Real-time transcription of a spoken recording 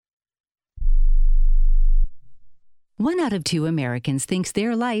1 out of 2 Americans thinks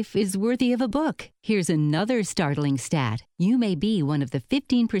their life is worthy of a book. Here's another startling stat. You may be one of the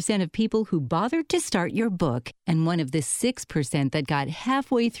 15% of people who bothered to start your book and one of the 6% that got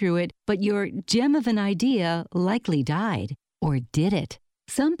halfway through it, but your gem of an idea likely died. Or did it?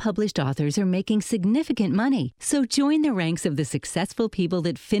 Some published authors are making significant money, so join the ranks of the successful people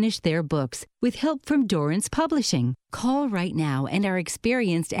that finished their books with help from Dorrance Publishing. Call right now and our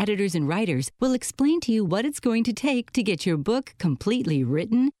experienced editors and writers will explain to you what it's going to take to get your book completely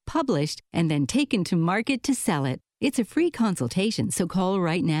written, published, and then taken to market to sell it. It's a free consultation, so call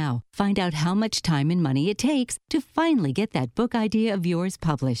right now. Find out how much time and money it takes to finally get that book idea of yours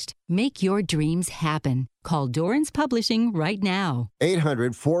published. Make your dreams happen. Call Dorrance Publishing right now.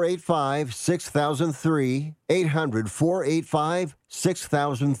 800-485-6003.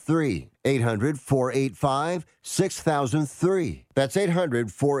 800-485-6003. 800-485-6003. That's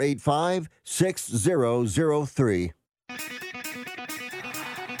 800-485-6003.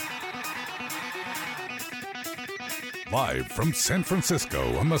 Live from San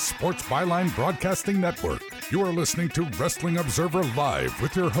Francisco on the Sports Byline Broadcasting Network, you are listening to Wrestling Observer Live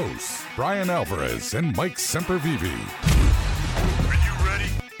with your hosts, Bryan Alvarez and Mike Sempervive. Are you ready?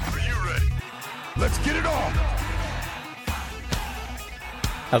 Are you ready? Let's get it on!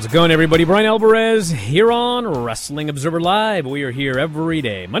 How's it going, everybody? Bryan Alvarez here on Wrestling Observer Live. We are here every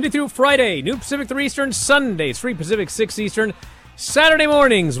day, Monday through Friday, noon Pacific 3 Eastern, Sundays 3 Pacific 6 Eastern, Saturday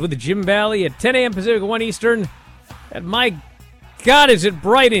mornings with Jim Valley at 10 a.m. Pacific 1 Eastern. And my God, is it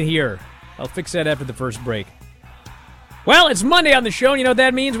bright in here. I'll fix that after the first break. Well, it's Monday on the show, and you know what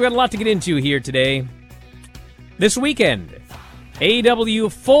that means? We got a lot to get into here today. This weekend,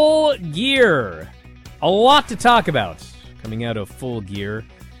 AEW Full Gear. A lot to talk about coming out of Full Gear.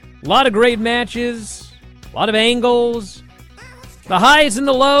 A lot of great matches, a lot of angles, the highs and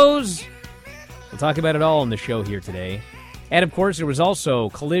the lows. We'll talk about it all on the show here today. And, of course, there was also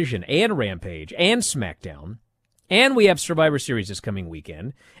Collision and Rampage and SmackDown. And we have Survivor Series this coming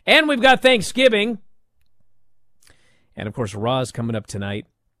weekend. And we've got Thanksgiving. And, of course, Raw is coming up tonight.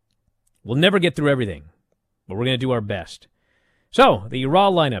 We'll never get through everything, but we're going to do our best. So, the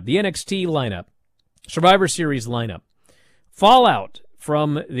Raw lineup, the NXT lineup, Survivor Series lineup, fallout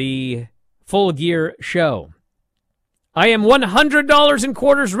from the Full Gear show. I am $100 in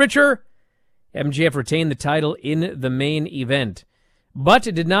quarters richer. MJF retained the title in the main event, but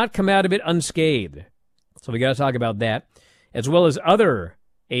it did not come out of it unscathed. So we got to talk about that, as well as other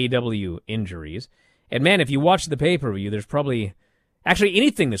AEW injuries. And, man, if you watch the pay-per-view, there's probably actually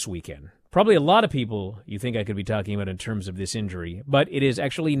anything this weekend. Probably a lot of people you think I could be talking about in terms of this injury, but it is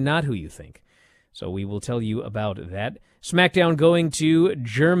actually not who you think. So we will tell you about that. SmackDown going to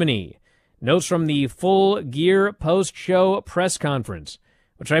Germany. Notes from the Full Gear post-show press conference,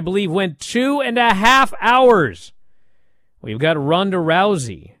 which I believe went 2.5 hours. We've got Ronda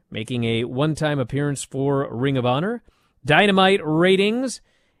Rousey making a one-time appearance for Ring of Honor, Dynamite ratings,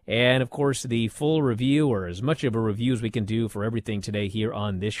 and, of course, the full review, or as much of a review as we can do for everything today here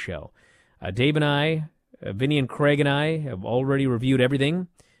on this show. Dave and I, Vinny and Craig and I, have already reviewed everything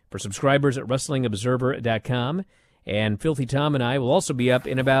for subscribers at WrestlingObserver.com, and Filthy Tom and I will also be up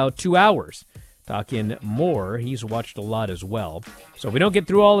in about 2 hours talking more. He's watched a lot as well. So if we don't get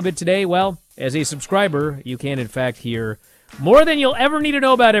through all of it today, well, as a subscriber, you can, in fact, hear more than you'll ever need to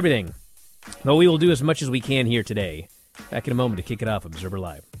know about everything. But we will do as much as we can here today. Back in a moment to kick it off, Observer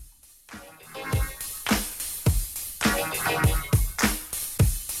Live.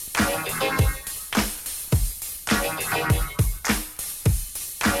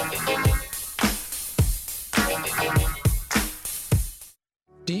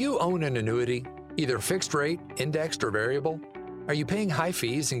 Do you own an annuity, either fixed rate, indexed, or variable? Are you paying high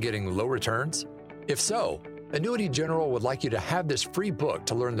fees and getting low returns? If so, Annuity General would like you to have this free book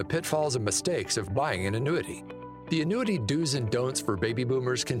to learn the pitfalls and mistakes of buying an annuity. The Annuity Do's and Don'ts for Baby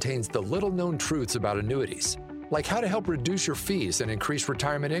Boomers contains the little-known truths about annuities, like how to help reduce your fees and increase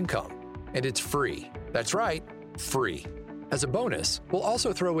retirement income. And it's free. That's right, free. As a bonus, we'll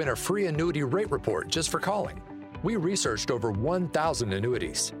also throw in a free annuity rate report just for calling. We researched over 1,000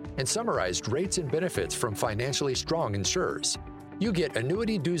 annuities and summarized rates and benefits from financially strong insurers. You get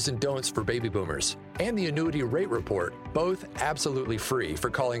Annuity Do's and Don'ts for Baby Boomers and the Annuity Rate Report, both absolutely free for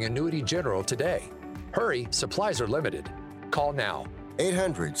calling Annuity General today. Hurry, supplies are limited. Call now.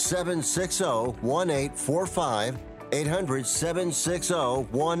 800-760-1845.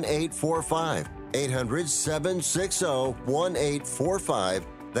 800-760-1845. 800-760-1845.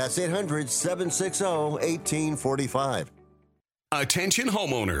 That's 800-760-1845. Attention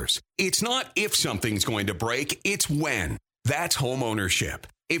homeowners. It's not if something's going to break, it's when. That's homeownership.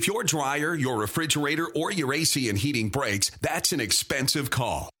 If your dryer, your refrigerator, or your AC and heating breaks, that's an expensive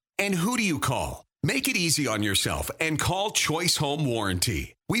call. And who do you call? Make it easy on yourself and call Choice Home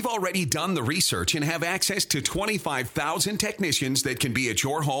Warranty. We've already done the research and have access to 25,000 technicians that can be at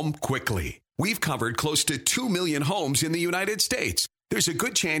your home quickly. We've covered close to 2 million homes in the United States. There's a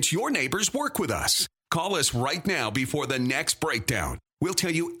good chance your neighbors work with us. Call us right now before the next breakdown. We'll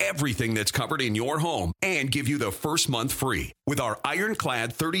tell you everything that's covered in your home and give you the first month free with our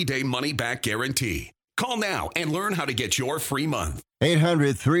ironclad 30-day money-back guarantee. Call now and learn how to get your free month.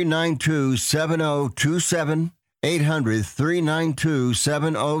 800-392-7027.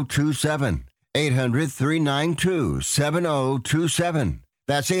 800-392-7027. 800-392-7027.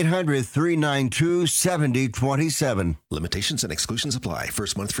 That's 800-392-7027. Limitations and exclusions apply.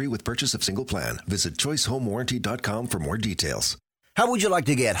 First month free with purchase of single plan. Visit choicehomewarranty.com for more details. How would you like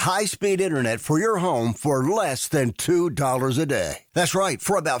to get high-speed internet for your home for less than $2 a day? That's right.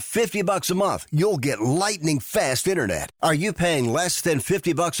 For about $50 a month, you'll get lightning-fast internet. Are you paying less than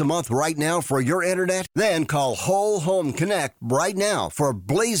 $50 a month right now for your internet? Then call Whole Home Connect right now for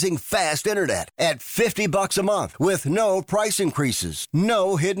blazing fast internet at $50 a month with no price increases,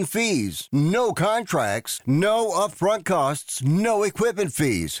 no hidden fees, no contracts, no upfront costs, no equipment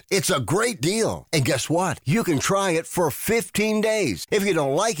fees. It's a great deal. And guess what? You can try it for 15 days. If you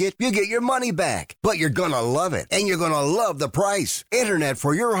don't like it, you get your money back. But you're going to love it, and you're going to love the price. Internet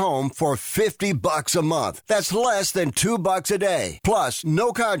for your home for $50 a month. That's less than $2 a day. Plus,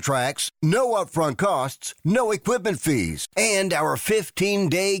 no contracts, no upfront costs, no equipment fees, and our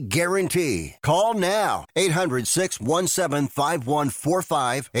 15-day guarantee. Call now.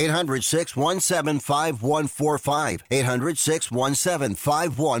 800-617-5145. 800-617-5145.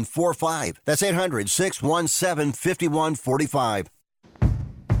 800-617-5145. That's 800-617-5145.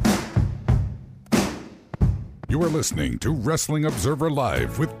 You are listening to Wrestling Observer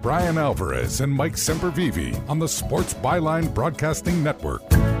Live with Bryan Alvarez and Mike Sempervive on the Sports Byline Broadcasting Network.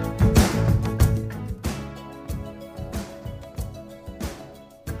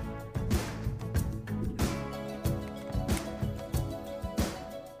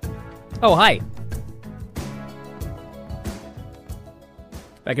 Oh, hi.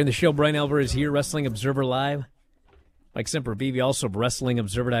 Back in the show, Bryan Alvarez here, Wrestling Observer Live. Mike Sempervive, also of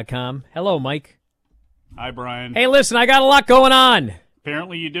WrestlingObserver.com. Hello, Mike. Hi, Brian. Hey, listen, I got a lot going on.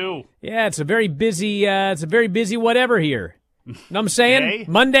 Apparently you do. Yeah, it's a very busy whatever here. Know what I'm saying? Day?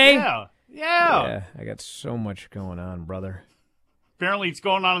 Monday? Yeah. I got so much going on, brother. Apparently it's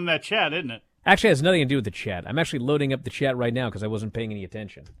going on in that chat, isn't it? Actually, it has nothing to do with the chat. I'm actually loading up the chat right now because I wasn't paying any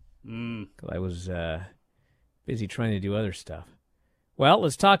attention. Because I was busy trying to do other stuff. Well,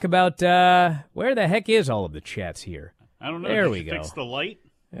 let's talk about where the heck is all of the chats here. I don't know. There Did we you go. Fix the light?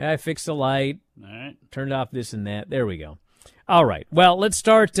 I fixed the light. All right. Turned off this and that. There we go. All right. Well, let's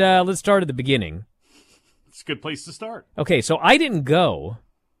start at the beginning. It's a good place to start. Okay, so I didn't go.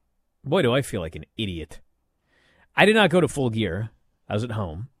 Boy, do I feel like an idiot. I did not go to Full Gear. I was at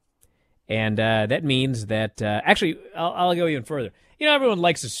home. And that means that, actually, I'll go even further. You know, everyone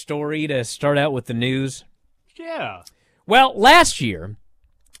likes a story to start out with the news. Yeah. Well, last year,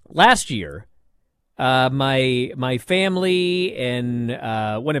 my family and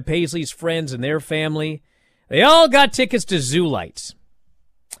one of Paisley's friends and their family, they all got tickets to Zoo Lights.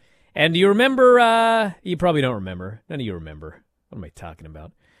 And do you remember? You probably don't remember. None of you remember. What am I talking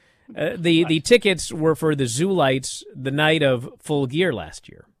about? The tickets were for the Zoo Lights the night of Full Gear last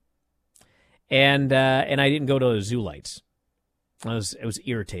year, and I didn't go to the Zoo Lights. I was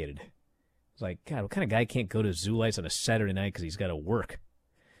irritated. I was like, God, what kind of guy can't go to Zoo Lights on a Saturday night because he's got to work?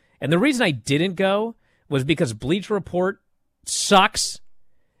 And the reason I didn't go was because Bleacher Report sucks.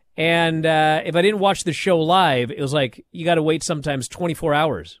 And if I didn't watch the show live, it was like you got to wait sometimes 24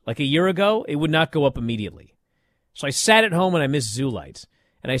 hours. Like a year ago, it would not go up immediately. So I sat at home and I missed Zoo Lights.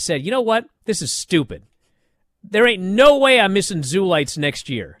 And I said, you know what? This is stupid. There ain't no way I'm missing Zoo Lights next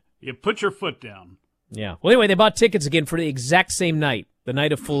year. You put your foot down. Yeah. Well, anyway, they bought tickets again for the exact same night, the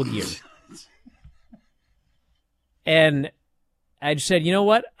night of Full Gear. And I just said, you know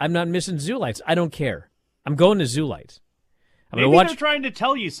what? I'm not missing Zoo Lights. I don't care. I'm going to Zoo Lights. Maybe they're trying to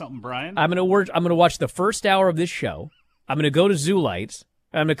tell you something, Brian. I'm gonna watch the first hour of this show. I'm gonna go to Zoo Lights.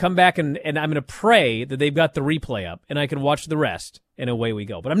 I'm gonna come back and I'm gonna pray that they've got the replay up and I can watch the rest. And away we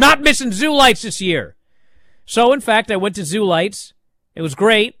go. But I'm not missing Zoo Lights this year. So in fact, I went to Zoo Lights. It was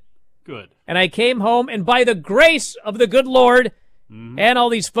great. Good. And I came home, and by the grace of the good Lord and all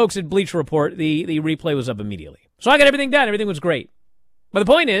these folks at Bleacher Report, the replay was up immediately. So I got everything done. Everything was great. But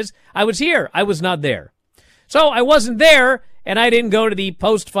the point is, I was here. I was not there. So I wasn't there, and I didn't go to the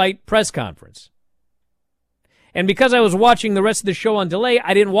post-fight press conference. And because I was watching the rest of the show on delay,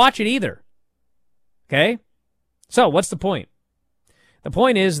 I didn't watch it either. Okay? So, what's the point? The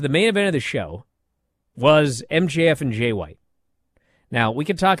point is the main event of the show was MJF and Jay White. Now, we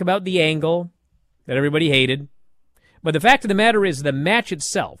can talk about the angle that everybody hated, but the fact of the matter is the match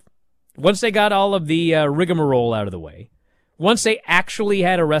itself, once they got all of the rigmarole out of the way, once they actually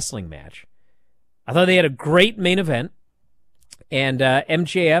had a wrestling match, I thought they had a great main event, and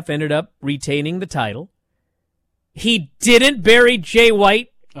MJF ended up retaining the title. He didn't bury Jay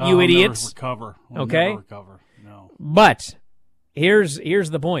White, you idiots. We'll okay? Never recover. No. But here's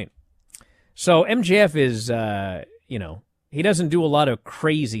the point. So MJF is, he doesn't do a lot of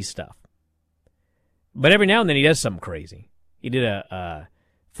crazy stuff. But every now and then he does something crazy. He did a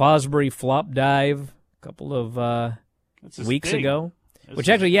Fosbury flop dive a couple of weeks ago. Which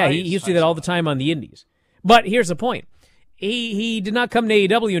actually, he used to do that all the time on the indies. But here's the point. He did not come to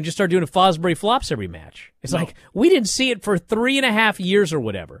AEW and just start doing a Fosbury flops every match. It's like, we didn't see it for 3.5 years or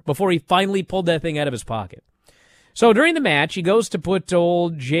whatever before he finally pulled that thing out of his pocket. So during the match, he goes to put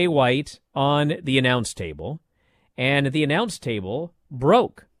old Jay White on the announce table, and the announce table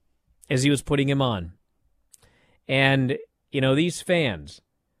broke as he was putting him on. And, these fans,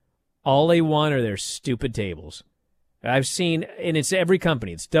 all they want are their stupid tables. I've seen, and it's every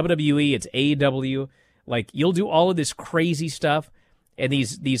company. It's WWE, it's AEW. Like, you'll do all of this crazy stuff, and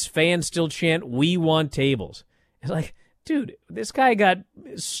these fans still chant, "We want tables." It's like, dude, this guy got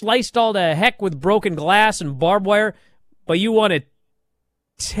sliced all to heck with broken glass and barbed wire, but you want a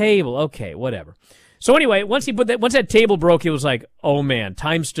table. Okay, whatever. So anyway, once that table broke, it was like, oh man,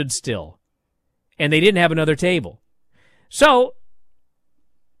 time stood still. And they didn't have another table. So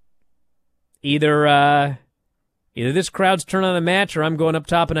either this crowd's turn on the match, or I'm going up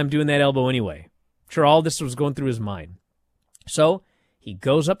top and I'm doing that elbow anyway. I'm sure all this was going through his mind. So he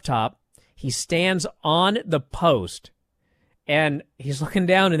goes up top, he stands on the post, and he's looking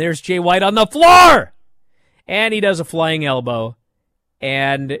down, and there's Jay White on the floor! And he does a flying elbow.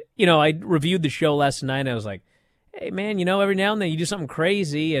 And, I reviewed the show last night, and I was like, hey, man, every now and then you do something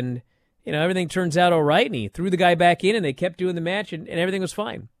crazy, and, everything turns out all right. And he threw the guy back in, and they kept doing the match, and everything was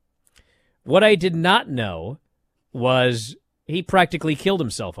fine. What I did not know was he practically killed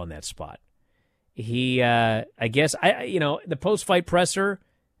himself on that spot. He, I guess, the post-fight presser,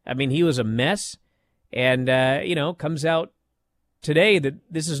 he was a mess. And, comes out today that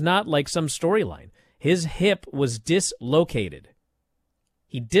this is not like some storyline. His hip was dislocated.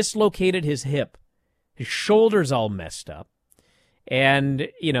 He dislocated his hip. His shoulder's all messed up. And,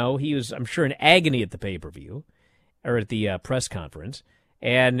 he was, I'm sure, in agony at the pay-per-view or at the press conference.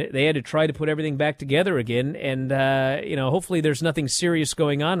 And they had to try to put everything back together again. And, hopefully there's nothing serious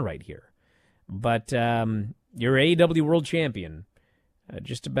going on right here. But your AEW World Champion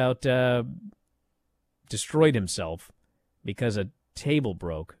just about destroyed himself because a table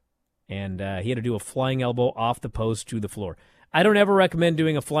broke. And he had to do a flying elbow off the post to the floor. I don't ever recommend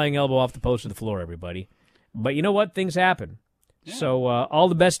doing a flying elbow off the post to the floor, everybody. But you know what? Things happen. Yeah. So all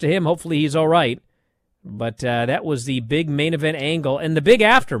the best to him. Hopefully he's all right. But that was the big main event angle. And the big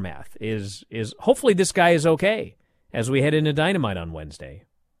aftermath is hopefully this guy is okay as we head into Dynamite on Wednesday.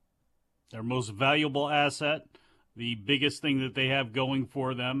 Their most valuable asset, the biggest thing that they have going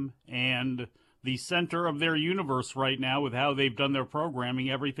for them, and the center of their universe right now with how they've done their programming.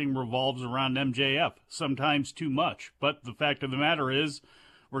 Everything revolves around MJF, sometimes too much. But the fact of the matter is,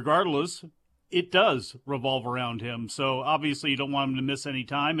 regardless, it does revolve around him. So obviously you don't want him to miss any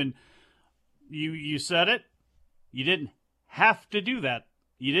time. And you said it, you didn't have to do that.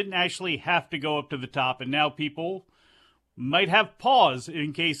 You didn't actually have to go up to the top. And now people might have pause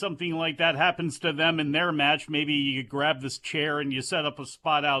in case something like that happens to them in their match. Maybe you grab this chair and you set up a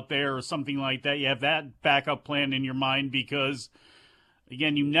spot out there or something like that. You have that backup plan in your mind because,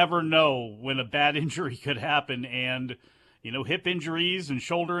 again, you never know when a bad injury could happen. And, hip injuries and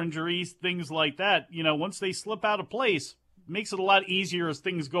shoulder injuries, things like that, once they slip out of place, it makes it a lot easier as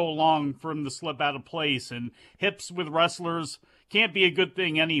things go along for them to slip out of place. And hips with wrestlers can't be a good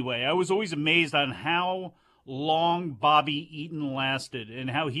thing anyway. I was always amazed on how long Bobby Eaton lasted and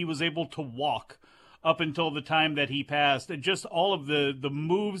how he was able to walk up until the time that he passed, and just all of the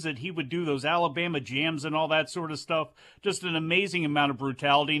moves that he would do, those Alabama jams and all that sort of stuff, just an amazing amount of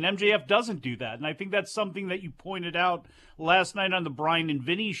brutality, and MJF doesn't do that. And I think that's something that you pointed out last night on the Bryan and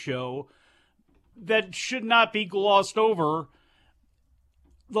Vinny show that should not be glossed over.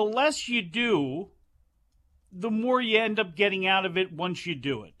 The less you do, the more you end up getting out of it once you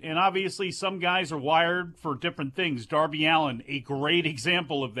do it. And obviously some guys are wired for different things. Darby Allin, a great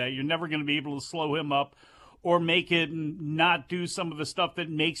example of that. You're never going to be able to slow him up or make it not do some of the stuff that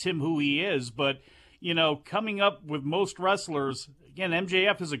makes him who he is. But coming up with most wrestlers, again,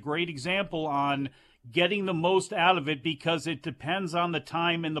 MJF is a great example on getting the most out of it because it depends on the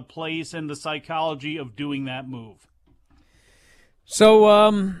time and the place and the psychology of doing that move. So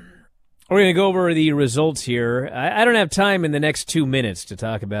we're going to go over the results here. I don't have time in the next 2 minutes to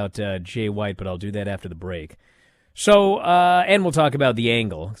talk about Jay White, but I'll do that after the break. So, and we'll talk about the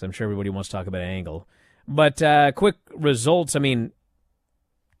Angle, because I'm sure everybody wants to talk about Angle. But quick results,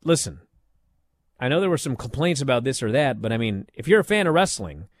 listen, I know there were some complaints about this or that, but if you're a fan of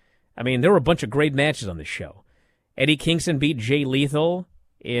wrestling, there were a bunch of great matches on this show. Eddie Kingston beat Jay Lethal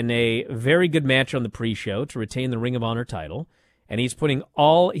in a very good match on the pre-show to retain the Ring of Honor title, and he's putting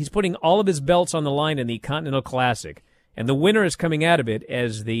all of his belts on the line in the Continental Classic, and the winner is coming out of it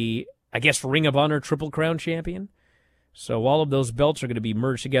as the, Ring of Honor Triple Crown champion. So all of those belts are going to be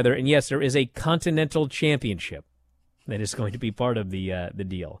merged together, and yes, there is a Continental Championship that is going to be part of the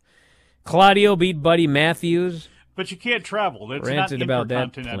deal. Claudio beat Buddy Matthews. But you can't travel. That's not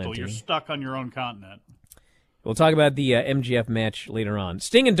intercontinental. You're stuck on your own continent. We'll talk about the MGF match later on.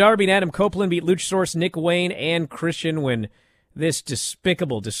 Sting and Darby and Adam Copeland beat Luchasaurus, Nick Wayne, and Christian when this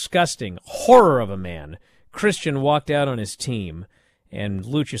despicable, disgusting horror of a man, Christian, walked out on his team, and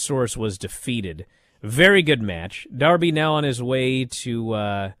Luchasaurus was defeated. Very good match. Darby now on his way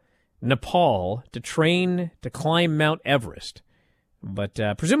to Nepal to train to climb Mount Everest. But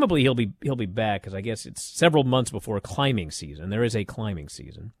presumably he'll be back because I guess it's several months before climbing season. There is a climbing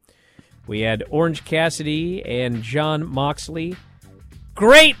season. We had Orange Cassidy and Jon Moxley.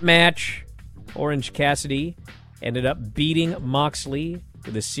 Great match. Orange Cassidy ended up beating Moxley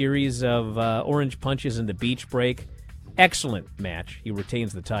with a series of orange punches in the beach break. Excellent match. He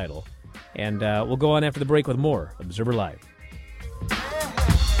retains the title. And we'll go on after the break with more Observer Live.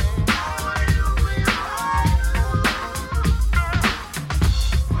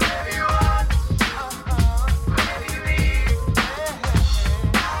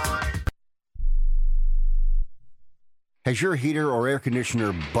 Has your heater or air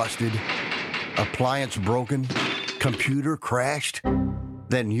conditioner busted? Appliance broken? Computer crashed?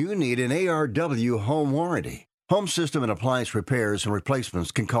 Then you need an ARW home warranty. Home system and appliance repairs and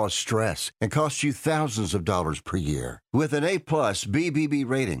replacements can cause stress and cost you thousands of dollars per year. With an A-plus BBB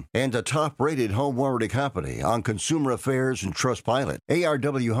rating and a top-rated home warranty company on Consumer Affairs and Trustpilot,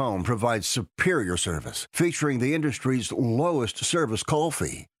 ARW Home provides superior service, featuring the industry's lowest service call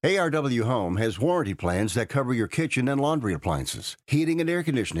fee. ARW Home has warranty plans that cover your kitchen and laundry appliances, heating and air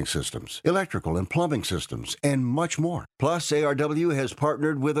conditioning systems, electrical and plumbing systems, and much more. Plus, ARW has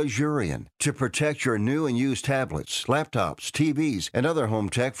partnered with Azurian to protect your new and used tablets, laptops, TVs, and other home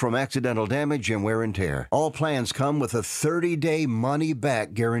tech from accidental damage and wear and tear. All plans come with a 30-day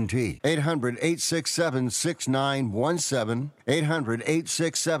money-back guarantee. 800-867-6917.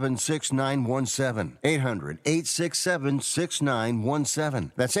 800-867-6917.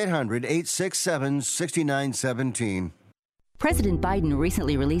 800-867-6917. That's 800-867-6917. President Biden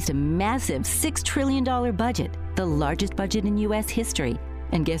recently released a massive $6 trillion budget, the largest budget in U.S. history.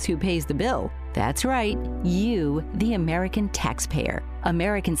 And guess who pays the bill? That's right, you, the American taxpayer.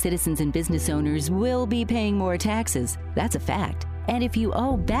 American citizens and business owners will be paying more taxes. That's a fact. And if you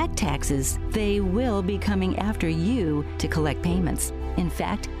owe back taxes, they will be coming after you to collect payments. In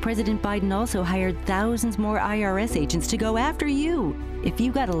fact, President Biden also hired thousands more IRS agents to go after you. If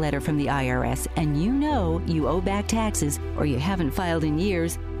you got a letter from the IRS and you know you owe back taxes or you haven't filed in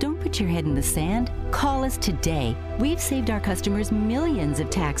years, don't put your head in the sand. Call us today. We've saved our customers millions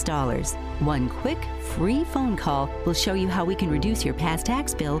of tax dollars. One quick, free phone call will show you how we can reduce your past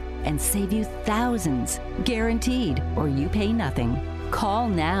tax bill and save you thousands. Guaranteed, or you pay nothing. Call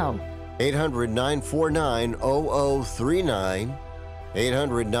now. 800-949-0039.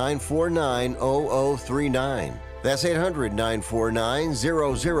 800-949-0039. That's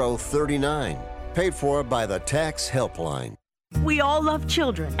 800-949-0039. Paid for by the Tax Helpline. We all love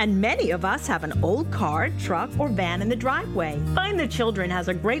children, and many of us have an old car, truck, or van in the driveway. Find the Children has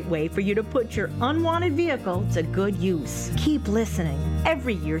a great way for you to put your unwanted vehicle to good use. Keep listening.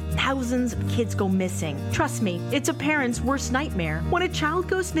 Every year, thousands of kids go missing. Trust me, it's a parent's worst nightmare. When a child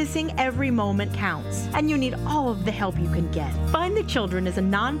goes missing, every moment counts, and you need all of the help you can get. Find the Children is a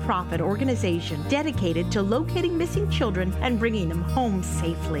nonprofit organization dedicated to locating missing children and bringing them home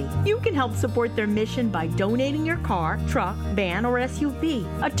safely. You can help support their mission by donating your car, truck, van, or SUV.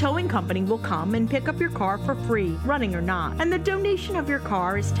 A towing company will come and pick up your car for free, running or not, and the donation of your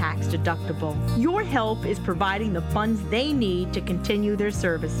car is tax deductible. Your help is providing the funds they need to continue their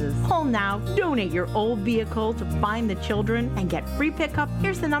services. Call now, donate your old vehicle to Find the Children, and get free pickup.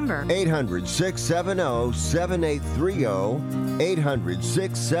 Here's the number: 800-670-7830.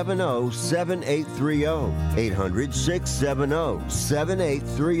 800-670-7830.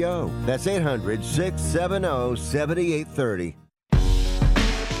 800-670-7830. That's 800-670-7830.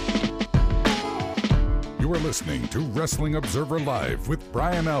 You are listening to Wrestling Observer Live with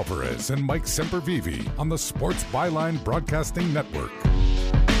Bryan Alvarez and Mike Sempervive on the Sports Byline Broadcasting Network.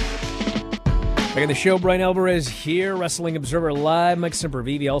 Back in the show, Bryan Alvarez here, Wrestling Observer Live. Mike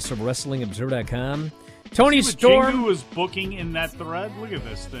Sempervive, also of WrestlingObserver.com. Tony Storm. Jingu was booking in that thread. Look at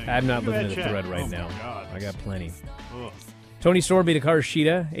this thing. I'm not looking at the thread right now. I got plenty. Ugh. Tony Storm beat Hikaru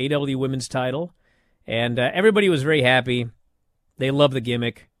Shida, AEW Women's title, and everybody was very happy. They love the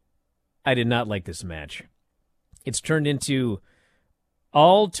gimmick. I did not like this match. It's turned into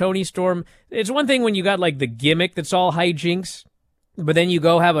all Tony Storm. It's one thing when you got like the gimmick that's all hijinks, but then you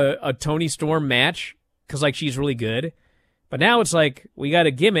go have a Tony Storm match because like she's really good. But now it's like we got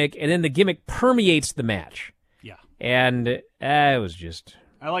a gimmick, and then the gimmick permeates the match. Yeah. And it was just...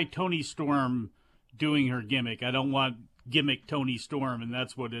 I like Tony Storm doing her gimmick. I don't want gimmick Tony Storm, and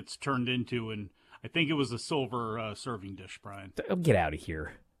that's what it's turned into. And I think it was a silver serving dish, Brian. Get out of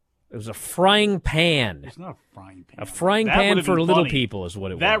here. It was a frying pan. It's not a frying pan. A frying pan for little people is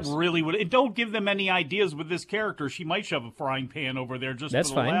what it was. That really would. Don't give them any ideas with this character. She might shove a frying pan over there just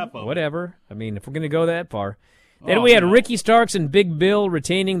That's for the fine. laugh of it. Whatever. I mean, if we're going to go that far. Then we had Ricky Starks and Big Bill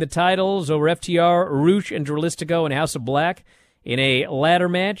retaining the titles over FTR, Rush, and Dralistico and House of Black in a ladder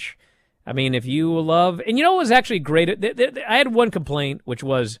match. I mean, if you love... And you know what was actually great? I had one complaint, which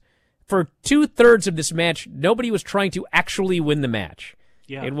was for 2/3 of this match, nobody was trying to actually win the match.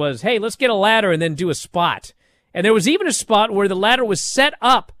 Yeah. It was, hey, let's get a ladder and then do a spot. And there was even a spot where the ladder was set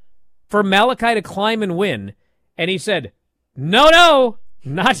up for Malachi to climb and win. And he said, no,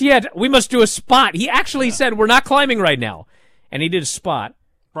 not yet. We must do a spot. He actually said, we're not climbing right now. And he did a spot.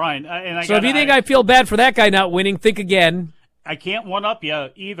 Brian, if you think I feel bad for that guy not winning, think again. I can't one-up you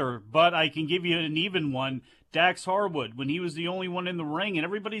either, but I can give you an even one. Dax Harwood, when he was the only one in the ring and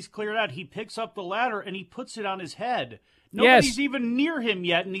everybody's cleared out, he picks up the ladder and he puts it on his head. Nobody's even near him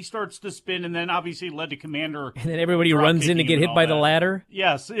yet, and he starts to spin, and then obviously led to Commander. And then everybody runs in to get hit by the ladder?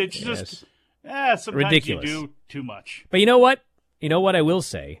 Yes, it's just sometimes ridiculous. You do too much. But you know what? You know what I will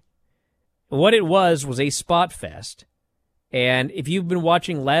say? What it was a spot fest. And if you've been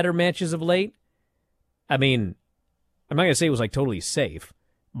watching ladder matches of late, I mean, I'm not going to say it was like totally safe,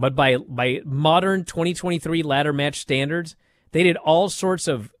 but by modern 2023 ladder match standards, they did all sorts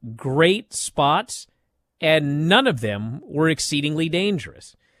of great spots, and none of them were exceedingly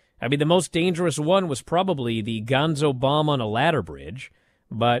dangerous. I mean, the most dangerous one was probably the Gonzo bomb on a ladder bridge,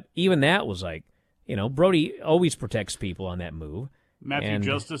 but even that was like, Brody always protects people on that move. Matthew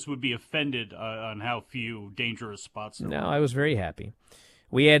Justice would be offended on how few dangerous spots there were. No, I was very happy.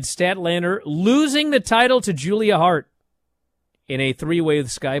 We had Statlander losing the title to Julia Hart in a 3-way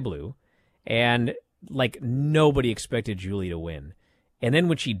with Sky Blue, and like nobody expected Julie to win. And then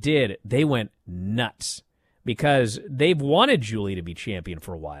when she did, they went nuts because they've wanted Julie to be champion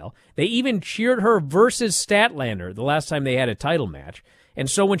for a while. They even cheered her versus Statlander the last time they had a title match. And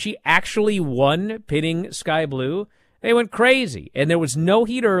so when she actually won, pinning Sky Blue, they went crazy. And there was no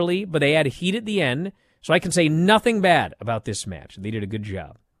heat early, but they had heat at the end. So I can say nothing bad about this match. They did a good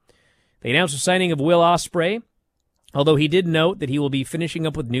job. They announced the signing of Will Ospreay, although he did note that he will be finishing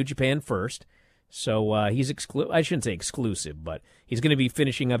up with New Japan first. So he's I shouldn't say exclusive, but he's going to be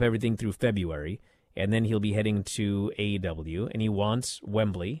finishing up everything through February, and then he'll be heading to AEW, and he wants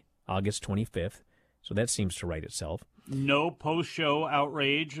Wembley, August 25th. So that seems to write itself. No post-show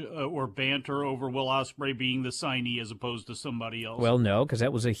outrage or banter over Will Ospreay being the signee as opposed to somebody else. Well, no, because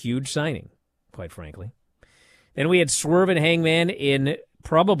that was a huge signing, quite frankly. Then we had Swerve and Hangman in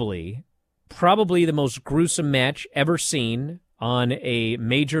probably the most gruesome match ever seen on a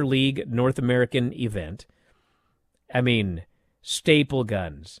Major League North American event. I mean, staple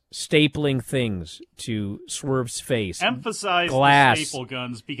guns, stapling things to Swerve's face. Emphasize glass. The staple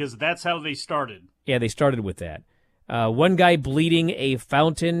guns because that's how they started. Yeah, they started with that. One guy bleeding a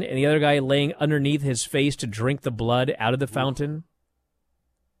fountain and the other guy laying underneath his face to drink the blood out of the fountain.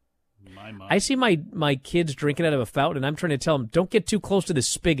 I see my kids drinking out of a fountain, and I'm trying to tell them, don't get too close to the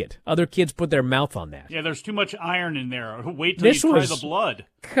spigot. Other kids put their mouth on that. Yeah, there's too much iron in there. Wait till you try the blood.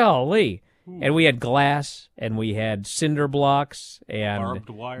 Golly. And we had glass, and we had cinder blocks, and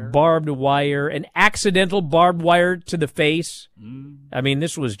barbed wire, an accidental barbed wire to the face. I mean,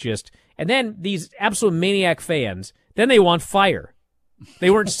 this was just... And then these absolute maniac fans, then they want fire. They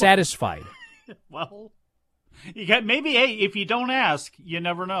weren't satisfied. Well, maybe, hey, if you don't ask, you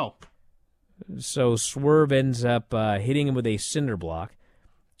never know. So Swerve ends up hitting him with a cinder block,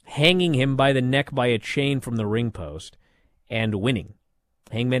 hanging him by the neck by a chain from the ring post, and winning.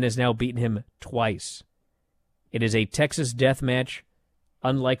 Hangman has now beaten him twice. It is a Texas death match,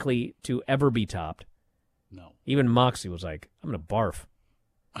 unlikely to ever be topped. No. Even Moxley was like, I'm going to barf.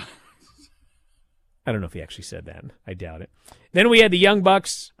 I don't know if he actually said that. I doubt it. Then we had the Young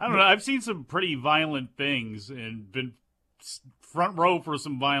Bucks. I don't know. I've seen some pretty violent things and been front row for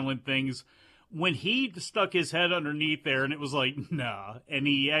some violent things. When he stuck his head underneath there and it was like, nah, and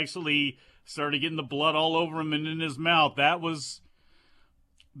he actually started getting the blood all over him and in his mouth, that was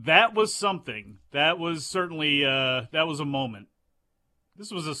something. That was certainly that was a moment.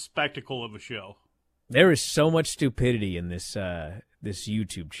 This was a spectacle of a show. There is so much stupidity in this this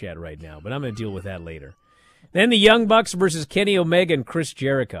YouTube chat right now, but I'm going to deal with that later. Then the Young Bucks versus Kenny Omega and Chris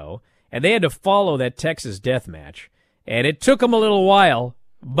Jericho, and they had to follow that Texas death match, and it took them a little while,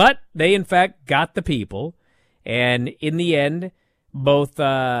 but they in fact got the people, and in the end, both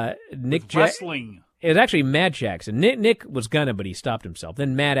Nick wrestling. It was actually Matt Jackson. Nick was gonna, but he stopped himself.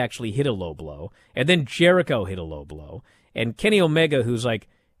 Then Matt actually hit a low blow, and then Jericho hit a low blow, and Kenny Omega, who's like,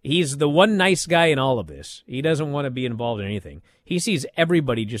 he's the one nice guy in all of this. He doesn't want to be involved in anything. He sees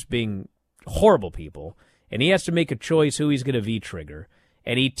everybody just being horrible people, and he has to make a choice who he's going to V-trigger.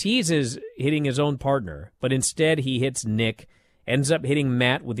 And he teases hitting his own partner, but instead he hits Nick, ends up hitting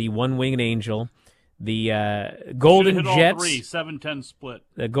Matt with the one-winged angel. The Golden Jets... 7-10 split.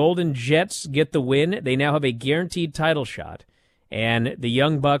 The Golden Jets get the win. They now have a guaranteed title shot. And the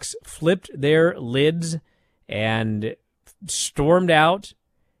Young Bucks flipped their lids and stormed out.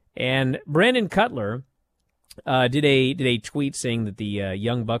 And Brandon Cutler did a tweet saying that the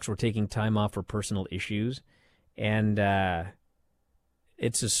Young Bucks were taking time off for personal issues, and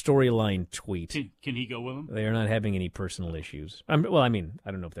it's a storyline tweet. Can he go with them? They are not having any personal issues. Well, I mean,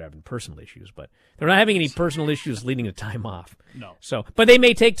 I don't know if they're having personal issues, but they're not having any personal issues leading to time off. No. So, but they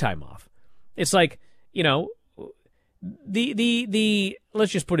may take time off. It's like, you know, the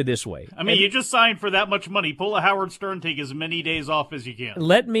let's just put it this way. I mean, you just signed for that much money. Pull a Howard Stern, take as many days off as you can.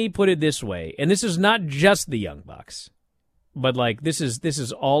 Let me put it this way, and this is not just the Young Bucks, but like this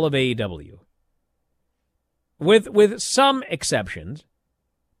is all of AEW. With some exceptions,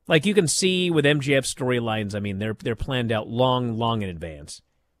 like you can see with MJF storylines, I mean they're planned out long in advance,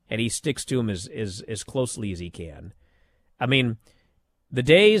 and he sticks to them as closely as he can. I mean, the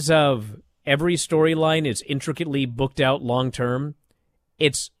days of every storyline is intricately booked out long term.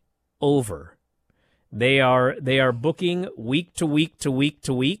 It's over. They are booking week to week to week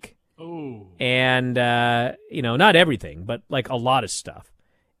to week. Oh. And not everything, but like a lot of stuff.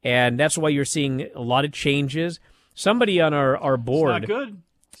 And that's why you're seeing a lot of changes. Somebody on our board, it's not good.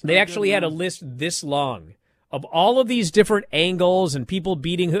 They actually had a list this long of all of these different angles and people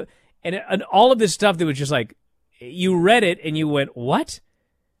beating and all of this stuff that was just like, you read it and you went, what?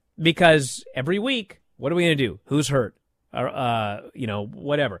 Because every week, what are we going to do? Who's hurt? Or,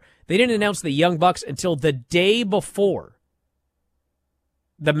 whatever. They didn't announce the Young Bucks until the day before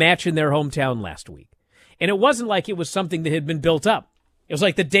the match in their hometown last week. And it wasn't like it was something that had been built up. It was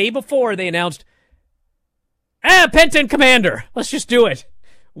like the day before they announced, Penta and Commander, let's just do it.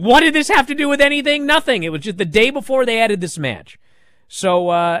 What did this have to do with anything? Nothing. It was just the day before they added this match.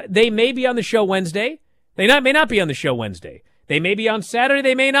 So they may be on the show Wednesday. They may not be on the show Wednesday. They may be on Saturday,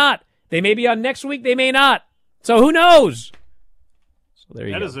 they may not. They may be on next week, they may not. So who knows? So there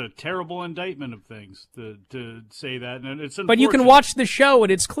you go. That is a terrible indictment of things to say that. And it's but you can watch the show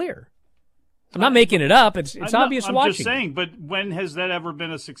and it's clear. I'm not making it up. It's obvious watching. I'm just saying, but when has that ever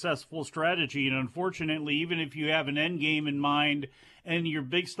been a successful strategy? And unfortunately, even if you have an end game in mind and your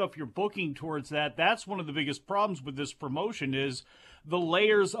big stuff you're booking towards that, that's one of the biggest problems with this promotion is the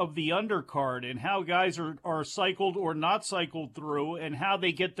layers of the undercard and how guys are cycled or not cycled through and how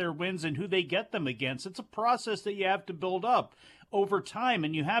they get their wins and who they get them against. It's a process that you have to build up over time,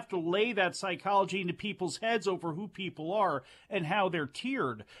 and you have to lay that psychology into people's heads over who people are and how they're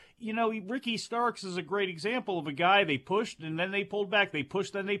tiered. You know, Ricky Starks is a great example of a guy they pushed and then they pulled back. They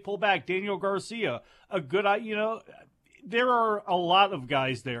pushed, then they pulled back. Daniel Garcia, a good, there are a lot of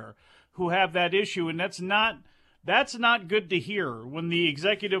guys there who have that issue, and that's not good to hear when the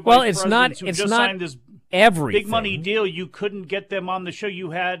executive vice presidents who just signed this everything. Big money deal, you couldn't get them on the show.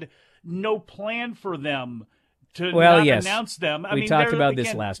 You had no plan for them to not announce them. We talked about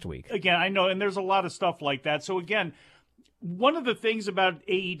this last week. Again, I know, and there's a lot of stuff like that. So again, one of the things about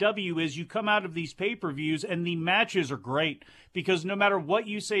AEW is you come out of these pay-per-views and the matches are great because no matter what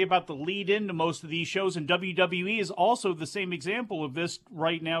you say about the lead into most of these shows, and WWE is also the same example of this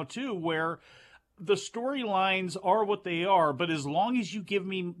right now too, where the storylines are what they are, but as long as you give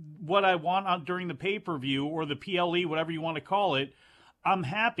me what I want during the pay-per-view or the PLE, whatever you want to call it, I'm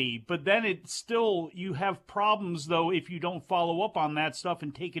happy. But then it's still, you have problems, though, if you don't follow up on that stuff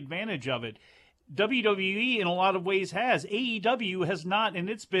and take advantage of it. WWE, in a lot of ways, has. AEW has not, and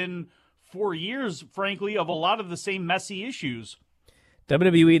it's been 4 years, frankly, of a lot of the same messy issues.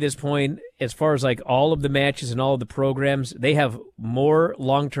 WWE at this point, as far as like all of the matches and all of the programs, they have more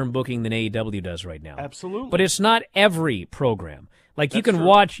long-term booking than AEW does right now. Absolutely. But it's not every program. Like you can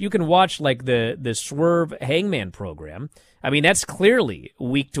watch like the Swerve Hangman program. I mean, that's clearly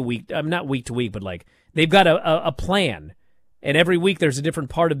week to week. Not week to week, but like they've got a plan. And every week there's a different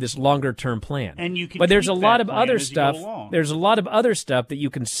part of this longer term plan. And you can but there's a lot of other as you stuff. go along. There's a lot of other stuff that you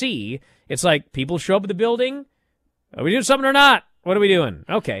can see. It's like people show up at the building. Are we doing something or not? What are we doing?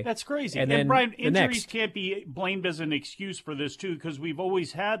 Okay. That's crazy. And then, Brian, the injuries next. can't be blamed as an excuse for this, too, because we've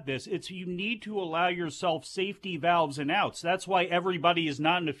always had this. It's you need to allow yourself safety valves and outs. That's why everybody is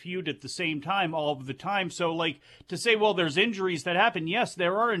not in a feud at the same time all of the time. So, like, to say, well, there's injuries that happen. Yes,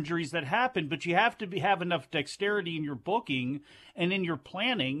 there are injuries that happen, but you have to have enough dexterity in your booking and in your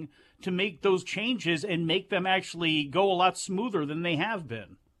planning to make those changes and make them actually go a lot smoother than they have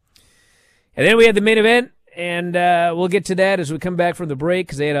been. And then we had the main event. And we'll get to that as we come back from the break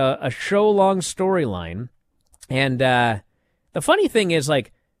because they had a show-long storyline. And the funny thing is,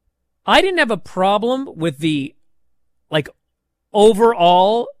 like, I didn't have a problem with the, like,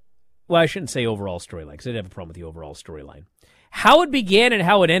 overall, well, I shouldn't say overall storyline because I didn't have a problem with the overall storyline. How it began and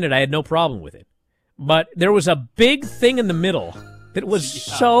how it ended, I had no problem with it. But there was a big thing in the middle that was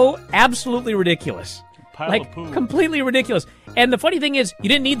so absolutely ridiculous. Like, completely ridiculous. And the funny thing is, you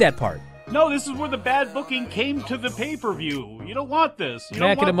didn't need that part. No, this is where the bad booking came to the pay-per-view. You don't want this. You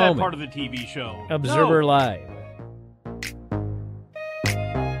Back don't in want a that moment. part of the TV show. Observer No. Live.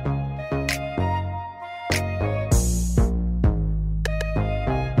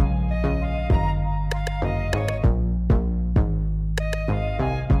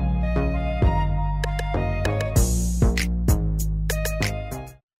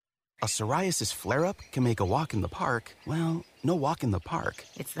 A psoriasis flare-up can make a walk in the park, well, no walk in the park.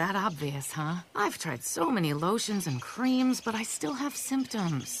 It's that obvious, huh? I've tried so many lotions and creams, but I still have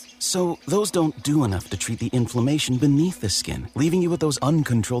symptoms. So those don't do enough to treat the inflammation beneath the skin, leaving you with those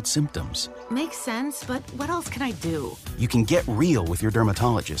uncontrolled symptoms. Makes sense, but what else can I do? You can get real with your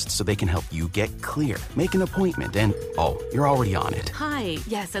dermatologist so they can help you get clear. Make an appointment and, oh, you're already on it. Hi,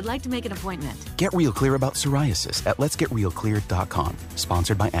 yes, I'd like to make an appointment. Get real clear about psoriasis at letsgetrealclear.com.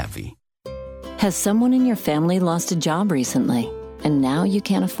 Sponsored by AbbVie. Has someone in your family lost a job recently, and now you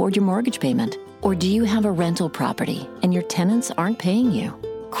can't afford your mortgage payment? Or do you have a rental property and your tenants aren't paying you?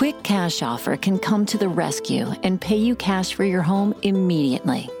 Quick Cash Offer can come to the rescue and pay you cash for your home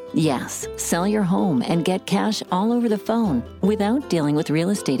immediately. Yes, sell your home and get cash all over the phone without dealing with real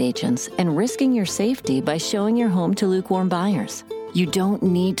estate agents and risking your safety by showing your home to lukewarm buyers. You don't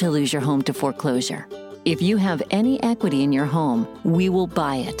need to lose your home to foreclosure. If you have any equity in your home, we will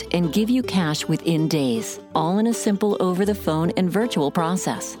buy it and give you cash within days, all in a simple over-the-phone and virtual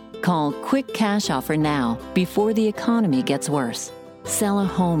process. Call Quick Cash Offer now before the economy gets worse. Sell a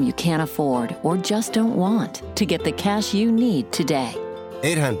home you can't afford or just don't want to get the cash you need today.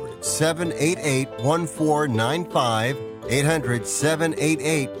 800-788-1495.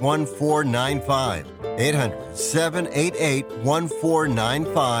 800-788-1495.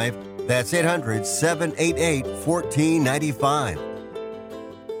 800-788-1495. That's 800-788-1495.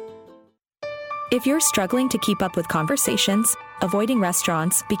 If you're struggling to keep up with conversations, avoiding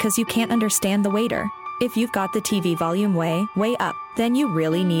restaurants because you can't understand the waiter, if you've got the TV volume way up, then you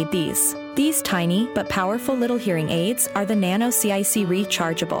really need these. These tiny but powerful little hearing aids are the Nano CIC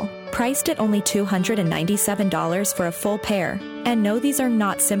Rechargeable, priced at only $297 for a full pair. And no, these are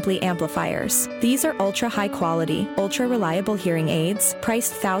not simply amplifiers. These are ultra high quality, ultra reliable hearing aids,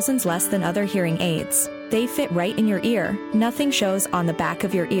 priced thousands less than other hearing aids. They fit right in your ear, nothing shows on the back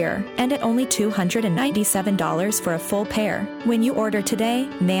of your ear, and at only $297 for a full pair. When you order today,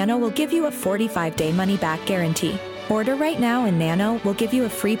 Nano will give you a 45-day money-back guarantee. Order right now and Nano will give you a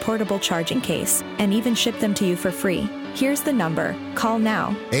free portable charging case and even ship them to you for free. Here's the number. Call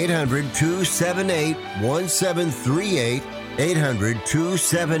now. 800-278-1738.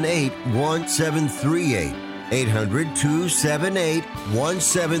 800-278-1738.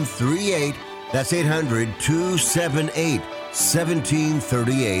 800-278-1738. That's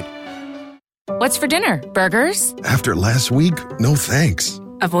 800-278-1738. What's for dinner? Burgers? After last week, no thanks.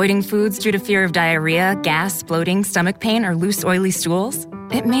 Avoiding foods due to fear of diarrhea, gas, bloating, stomach pain, or loose, oily stools?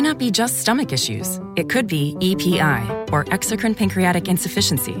 It may not be just stomach issues. It could be EPI, or exocrine pancreatic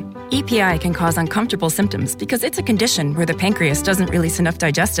insufficiency. EPI can cause uncomfortable symptoms because it's a condition where the pancreas doesn't release enough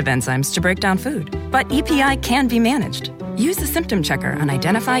digestive enzymes to break down food. But EPI can be managed. Use the symptom checker on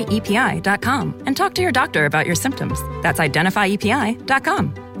identifyepi.com and talk to your doctor about your symptoms. That's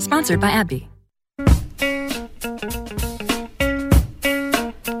identifyepi.com. Sponsored by AbbVie.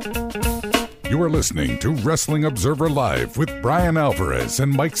 You are listening to Wrestling Observer Live with Bryan Alvarez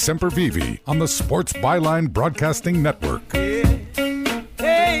and Mike Sempervive on the Sports Byline Broadcasting Network.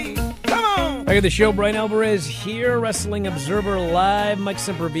 Hey, come on! Back at the show, Bryan Alvarez here, Wrestling Observer Live. Mike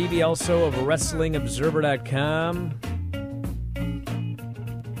Sempervive, also of WrestlingObserver.com. I'm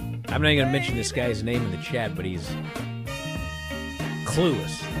not going to mention this guy's name in the chat, but he's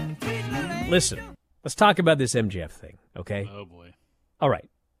clueless. Listen, let's talk about this MJF thing, okay? Oh, boy. All right.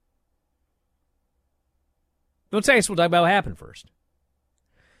 We'll talk about what happened first.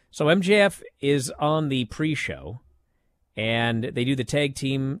 So MJF is on the pre-show, and they do the tag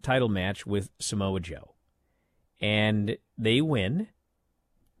team title match with Samoa Joe. And they win.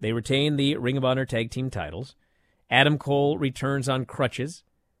 They retain the Ring of Honor tag team titles. Adam Cole returns on crutches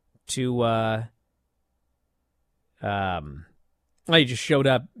to, he just showed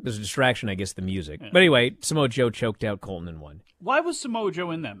up. There's a distraction, I guess, the music. Yeah. But anyway, Samoa Joe choked out Colton and won. Why was Samoa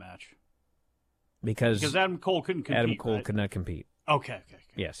Joe in that match? Because Adam Cole couldn't compete. Adam Cole could not compete. Okay.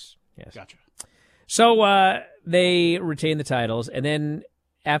 Yes. Gotcha. So they retain the titles, and then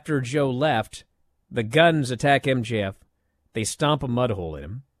after Joe left, the Guns attack MJF. They stomp a mud hole in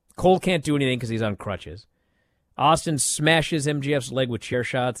him. Cole can't do anything because he's on crutches. Austin smashes MJF's leg with chair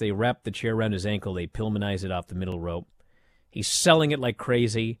shots. They wrap the chair around his ankle. They Pillmanize it off the middle rope. He's selling it like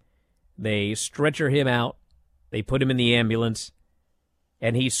crazy. They stretcher him out. They put him in the ambulance,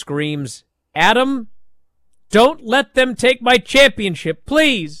 and he screams, "Adam, don't let them take my championship,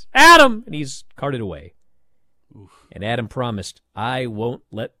 please, Adam!" And he's carted away. Oof. And Adam promised, "I won't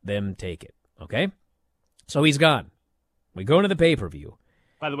let them take it." Okay? So he's gone. We go into the pay-per-view.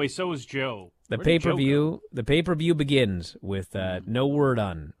 By the way, so is Joe. The pay-per-view begins with no word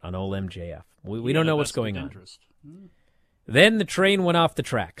on old MJF. We don't know what's going on. Then the train went off the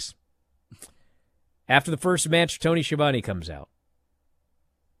tracks. After the first match, Tony Schiavone comes out.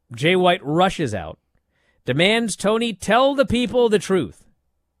 Jay White rushes out, demands Tony tell the people the truth.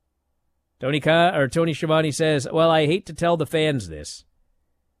 Tony Schiavone says, "Well, I hate to tell the fans this,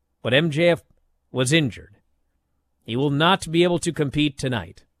 but MJF was injured. He will not be able to compete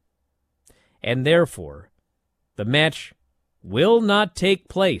tonight, and therefore the match will not take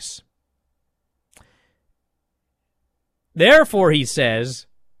place. Therefore," he says,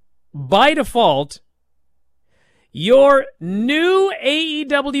 "by default, your new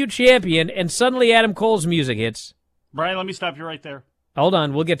AEW champion," and suddenly Adam Cole's music hits. Bryan, let me stop you right there. Hold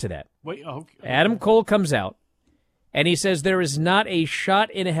on, we'll get to that. Wait, okay. Adam Cole comes out, and he says there is not a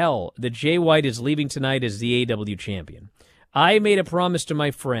shot in hell that Jay White is leaving tonight as the AEW champion. "I made a promise to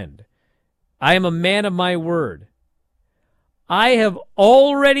my friend. I am a man of my word. I have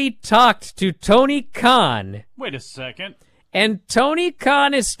already talked to Tony Khan." Wait a second. And Tony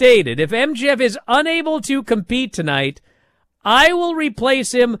Khan has stated, if MJF is unable to compete tonight, I will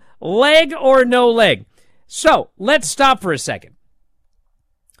replace him leg or no leg. So, let's stop for a second.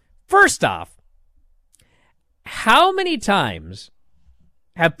 First off, how many times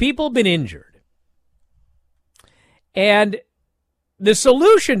have people been injured? And the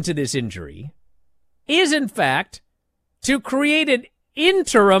solution to this injury is, in fact, to create an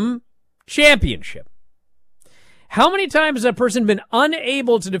interim championship. How many times has a person been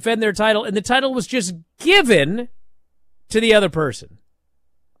unable to defend their title and the title was just given to the other person?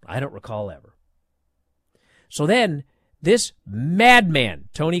 I don't recall ever. So then, this madman,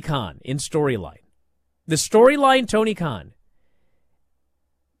 Tony Khan, in storyline, the storyline Tony Khan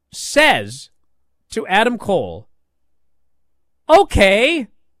says to Adam Cole, "Okay,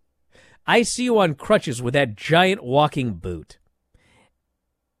 I see you on crutches with that giant walking boot.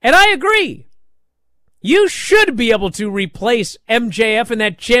 And I agree. You should be able to replace MJF in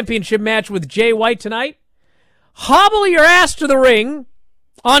that championship match with Jay White tonight. Hobble your ass to the ring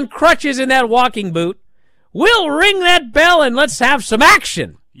on crutches in that walking boot. We'll ring that bell and let's have some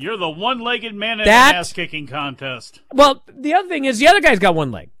action." You're the one-legged man in an ass-kicking contest. Well, the other thing is the other guy's got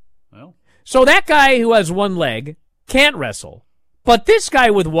one leg. Well, so that guy who has one leg can't wrestle. But this guy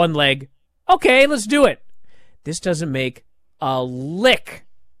with one leg, okay, let's do it. This doesn't make a lick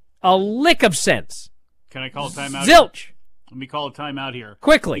A lick of sense. Can I call a timeout? Zilch. Let me call a timeout here.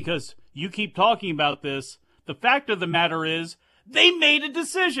 Quickly. Because you keep talking about this. The fact of the matter is, they made a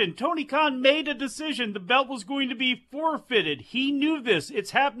decision. Tony Khan made a decision. The belt was going to be forfeited. He knew this.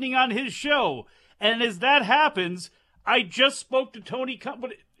 It's happening on his show. And as that happens, I just spoke to Tony Khan.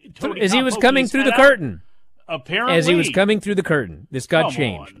 As he was coming through the curtain. Apparently. As he was coming through the curtain. This got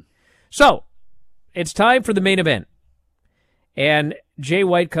changed. On. So, it's time for the main event. And Jay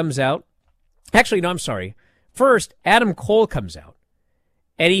White comes out. Actually, no, I'm sorry. First, Adam Cole comes out.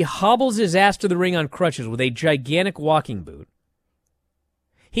 And he hobbles his ass to the ring on crutches with a gigantic walking boot.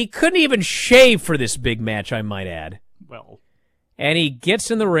 He couldn't even shave for this big match, I might add. Well. And he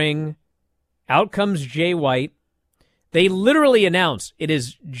gets in the ring. Out comes Jay White. They literally announce it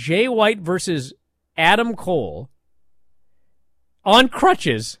is Jay White versus Adam Cole on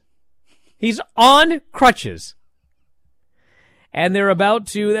crutches. He's on crutches. And they're about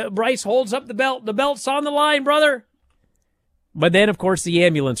to... Bryce holds up the belt. The belt's on the line, brother. But then, of course, the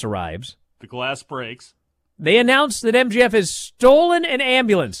ambulance arrives. The glass breaks. They announce that MJF has stolen an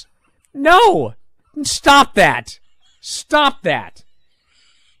ambulance. No! Stop that. Stop that.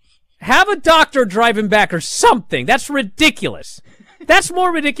 Have a doctor drive him back or something. That's ridiculous. That's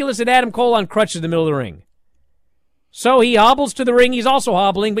more ridiculous than Adam Cole on crutches in the middle of the ring. So he hobbles to the ring. He's also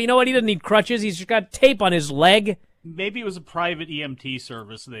hobbling, but you know what? He doesn't need crutches. He's just got tape on his leg. Maybe it was a private EMT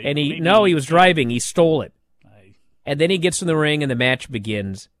service. He was driving. He stole it. And then he gets in the ring and the match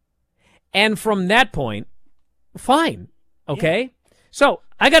begins. And from that point, fine. Okay? Yeah. So,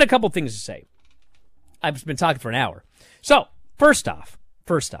 I got a couple things to say. I've been talking for an hour. So, first off,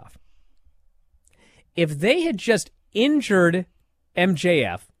 if they had just injured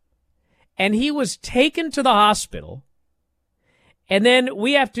MJF and he was taken to the hospital, and then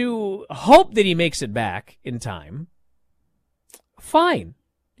we have to hope that he makes it back in time, fine.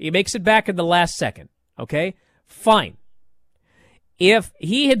 He makes it back in the last second, okay? Fine. If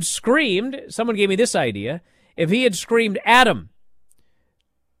he had screamed, someone gave me this idea, if he had screamed, Adam,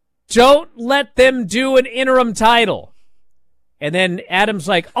 don't let them do an interim title. And then Adam's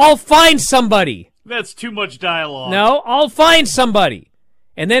like, I'll find somebody. That's too much dialogue. No, I'll find somebody.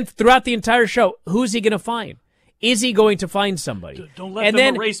 And then throughout the entire show, who's he going to find? Is he going to find somebody? Don't let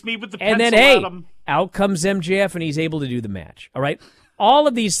them erase me with the pencil, and then, hey, Adam. Out comes MJF, and he's able to do the match. All right? All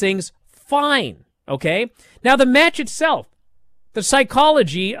of these things, fine. Okay? Now, the match itself, the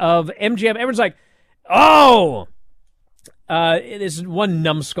psychology of MJF, everyone's like, oh, this is one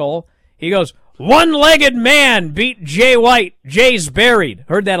numbskull. He goes, one-legged man beat Jay White. Jay's buried.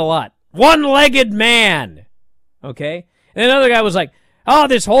 Heard that a lot. One-legged man. Okay? And another guy was like, oh,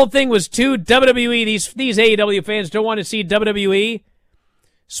 this whole thing was too WWE. These AEW fans don't want to see WWE.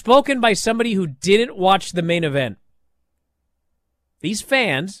 Spoken by somebody who didn't watch the main event. These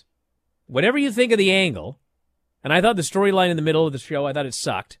fans, whatever you think of the angle, and I thought the storyline in the middle of the show, I thought it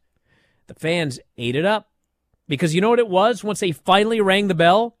sucked. The fans ate it up. Because you know what it was once they finally rang the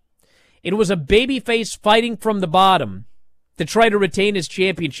bell? It was a babyface fighting from the bottom to try to retain his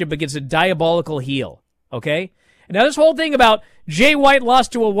championship against a diabolical heel. Okay? And now this whole thing about Jay White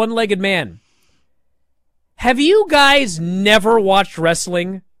lost to a one-legged man. Have you guys never watched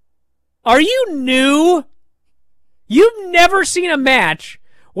wrestling? Are you new? You've never seen a match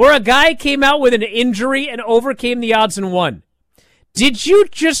where a guy came out with an injury and overcame the odds and won. Did you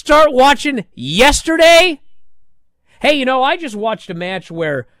just start watching yesterday? Hey, you know, I just watched a match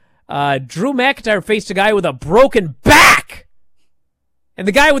where Drew McIntyre faced a guy with a broken back. And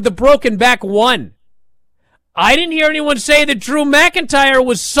the guy with the broken back won. I didn't hear anyone say that Drew McIntyre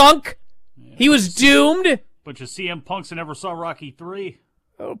was sunk. He was doomed. Bunch of CM Punks that never saw Rocky 3.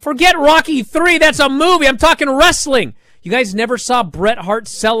 Forget Rocky 3. That's a movie. I'm talking wrestling. You guys never saw Bret Hart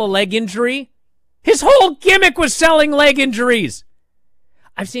sell a leg injury? His whole gimmick was selling leg injuries.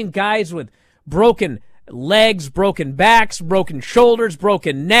 I've seen guys with broken legs, broken backs, broken shoulders,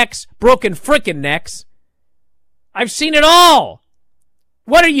 broken necks, broken frickin' necks. I've seen it all.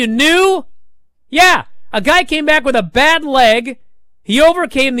 What are you, new? Yeah, a guy came back with a bad leg. He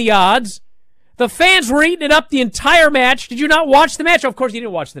overcame the odds. The fans were eating it up the entire match. Did you not watch the match? Of course you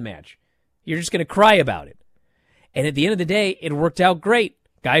didn't watch the match. You're just going to cry about it. And at the end of the day, it worked out great.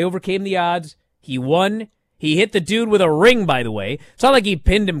 Guy overcame the odds. He won. He hit the dude with a ring, by the way. It's not like he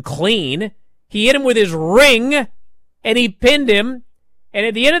pinned him clean. He hit him with his ring, and he pinned him. And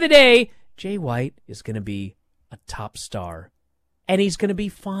at the end of the day, Jay White is going to be a top star. And he's going to be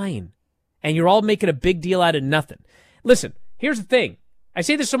fine. And you're all making a big deal out of nothing. Listen, here's the thing. I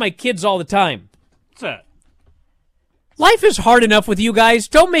say this to my kids all the time. What's that? Life is hard enough with you guys.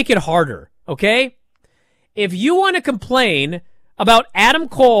 Don't make it harder, okay? If you want to complain about Adam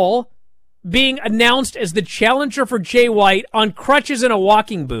Cole being announced as the challenger for Jay White on crutches and a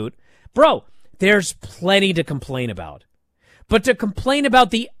walking boot. Bro, there's plenty to complain about. But to complain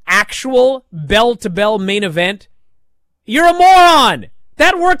about the actual bell-to-bell main event, you're a moron!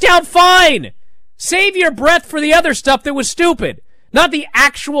 That worked out fine! Save your breath for the other stuff that was stupid. Not the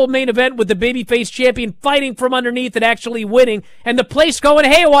actual main event with the babyface champion fighting from underneath and actually winning and the place going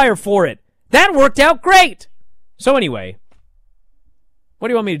haywire for it. That worked out great! So anyway, what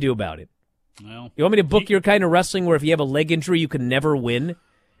do you want me to do about it? Well, you want me to book your kind of wrestling where if you have a leg injury you can never win?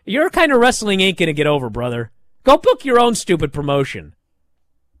 Your kind of wrestling ain't going to get over, brother. Go book your own stupid promotion.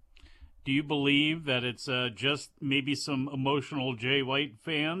 Do you believe that it's just maybe some emotional Jay White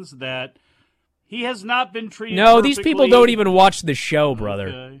fans that he has not been treated perfectly? These people don't even watch the show, brother.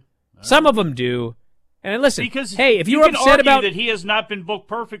 Okay. Some of them do. And listen, because hey, if you're you can upset argue about that he has not been booked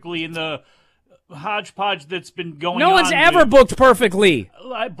perfectly in the hodgepodge that's been going on. No one's ever booked perfectly.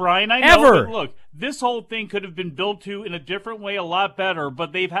 Brian, I know, but look, this whole thing could have been built to in a different way, a lot better,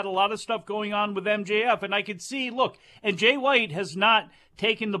 but they've had a lot of stuff going on with MJF, and I could see, look, and Jay White has not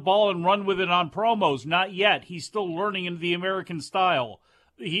taken the ball and run with it on promos, not yet. He's still learning into the American style.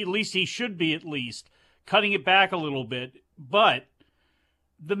 He should be at least, cutting it back a little bit, but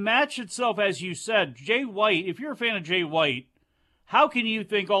the match itself, as you said, Jay White, if you're a fan of Jay White, how can you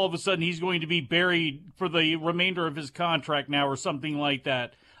think all of a sudden he's going to be buried for the remainder of his contract now or something like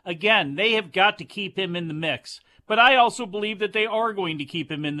that? Again, they have got to keep him in the mix. But I also believe that they are going to keep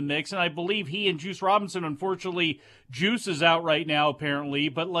him in the mix, and I believe he and Juice Robinson, unfortunately, Juice is out right now apparently,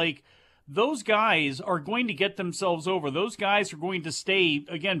 but those guys are going to get themselves over. Those guys are going to stay,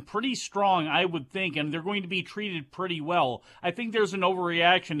 again, pretty strong, I would think, and they're going to be treated pretty well. I think there's an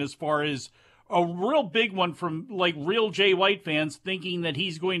overreaction as far as a real big one from real Jay White fans thinking that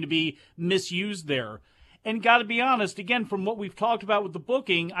he's going to be misused there. And got to be honest, again, from what we've talked about with the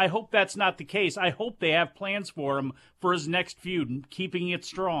booking, I hope that's not the case. I hope they have plans for him for his next feud and keeping it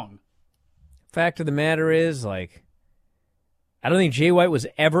strong. Fact of the matter is, I don't think Jay White was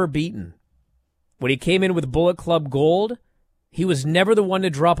ever beaten. When he came in with Bullet Club Gold, he was never the one to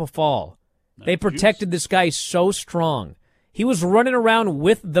drop a fall. They protected this guy so strong. He was running around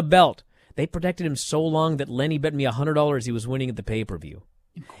with the belt. They protected him so long that Lenny bet me $100 he was winning at the pay-per-view.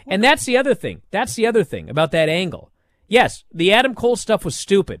 And that's the other thing. That's the other thing about that angle. Yes, the Adam Cole stuff was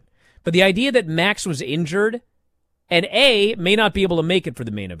stupid, but the idea that Max was injured and may not be able to make it for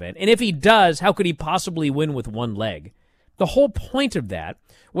the main event, and if he does, how could he possibly win with one leg? The whole point of that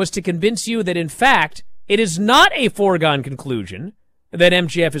was to convince you that, in fact, it is not a foregone conclusion that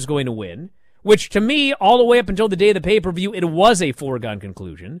MJF is going to win, which to me, all the way up until the day of the pay-per-view, it was a foregone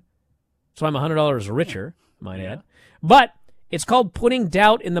conclusion. So I'm $100 richer, might add. But it's called putting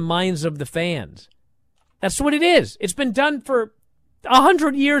doubt in the minds of the fans. That's what it is. It's been done for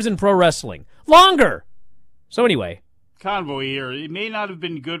 100 years in pro wrestling. Longer. So anyway. Convoy here. It may not have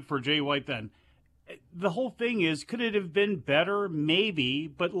been good for Jay White then. The whole thing is, could it have been better? Maybe.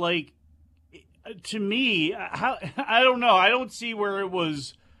 But, to me, I don't know. I don't see where it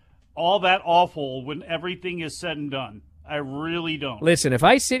was all that awful when everything is said and done. I really don't. Listen, if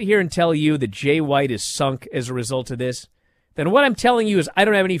I sit here and tell you that Jay White is sunk as a result of this, then what I'm telling you is I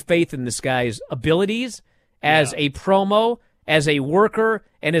don't have any faith in this guy's abilities as a promo, as a worker,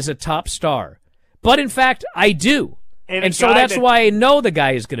 and as a top star. But in fact, I do. And so that's why I know the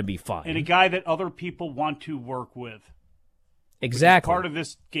guy is going to be fine. And a guy that other people want to work with. Exactly. Which is part of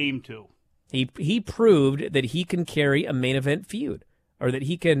this game, too. He proved that he can carry a main event feud. Or that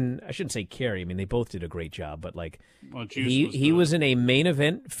he can, I shouldn't say carry. I mean, they both did a great job. But, he was in a main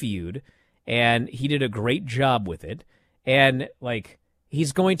event feud, and he did a great job with it. And,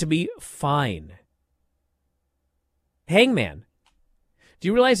 he's going to be fine. Hangman. Do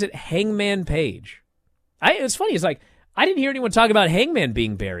you realize that Hangman Page? It's funny. It's I didn't hear anyone talk about Hangman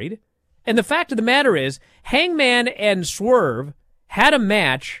being buried. And the fact of the matter is, Hangman and Swerve had a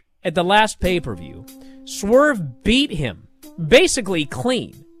match at the last pay-per-view. Swerve beat him, basically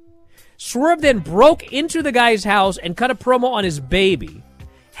clean. Swerve then broke into the guy's house and cut a promo on his baby.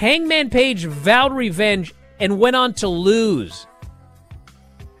 Hangman Page vowed revenge and went on to lose.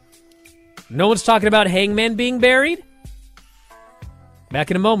 No one's talking about Hangman being buried? Back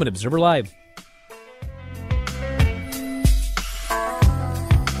in a moment, Observer Live.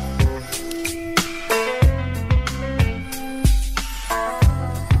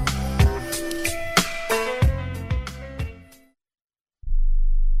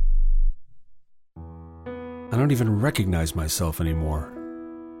 I don't even recognize myself anymore.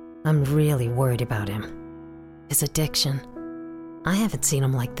 I'm really worried about him. His addiction. I haven't seen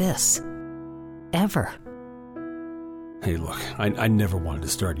him like this. Ever. Hey, look, I never wanted to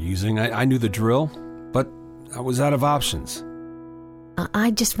start using. I knew the drill, but I was out of options. I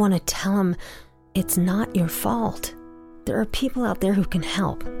just want to tell him it's not your fault. There are people out there who can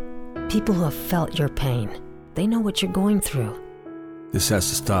help. People who have felt your pain. They know what you're going through. This has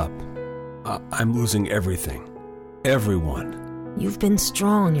to stop. I'm losing everything. Everyone. You've been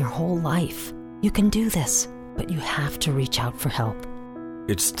strong your whole life. You can do this, but you have to reach out for help.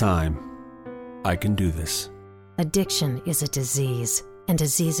 It's time. I can do this. Addiction is a disease, and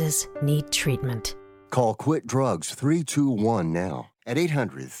diseases need treatment. Call Quit Drugs 321 now at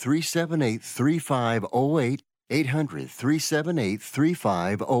 800-378-3508,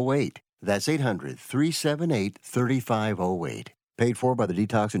 800-378-3508. That's 800-378-3508. Paid for by the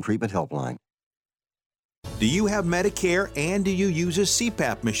Detox and Treatment Helpline. Do you have Medicare and do you use a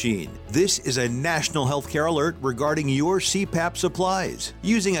CPAP machine? This is a national healthcare alert regarding your CPAP supplies.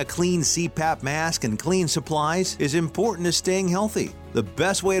 Using a clean CPAP mask and clean supplies is important to staying healthy. The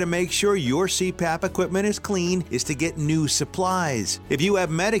best way to make sure your CPAP equipment is clean is to get new supplies. If you have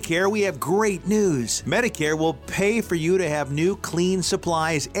Medicare, we have great news. Medicare will pay for you to have new clean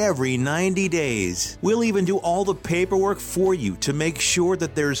supplies every 90 days. We'll even do all the paperwork for you to make sure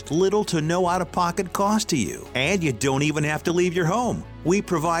that there's little to no out-of-pocket cost to you. And you don't even have to leave your home. We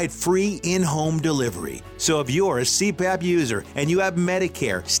provide free in-home delivery. So if you're a CPAP user and you have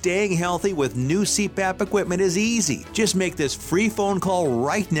Medicare, staying healthy with new CPAP equipment is easy. Just make this free phone call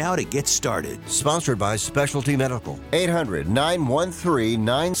right now to get started. Sponsored by Specialty Medical.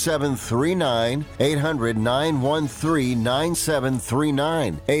 800-913-9739.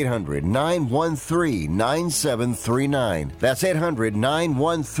 800-913-9739. 800-913-9739. That's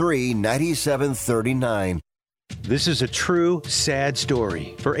 800-913-9739. This is a true, sad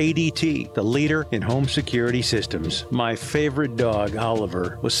story for ADT, the leader in home security systems. My favorite dog,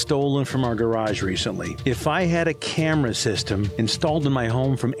 Oliver, was stolen from our garage recently. If I had a camera system installed in my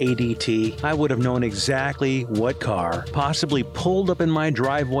home from ADT, I would have known exactly what car possibly pulled up in my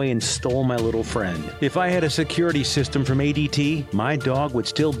driveway and stole my little friend. If I had a security system from ADT, my dog would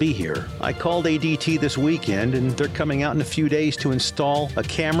still be here. I called ADT this weekend, and they're coming out in a few days to install a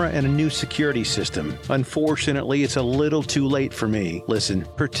camera and a new security system. Unfortunately, it's a little too late for me. Listen,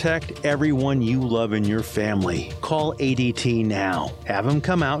 protect everyone you love in your family. Call ADT now. Have them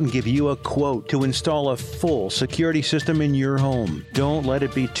come out and give you a quote to install a full security system in your home. Don't let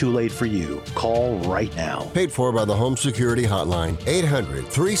it be too late for you. Call right now. Paid for by the Home Security Hotline.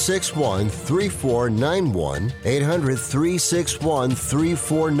 800-361-3491.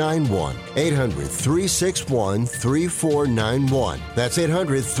 800-361-3491. 800-361-3491. That's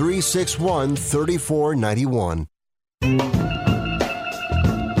 800-361-3491.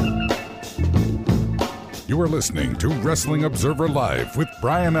 You are listening to Wrestling Observer Live with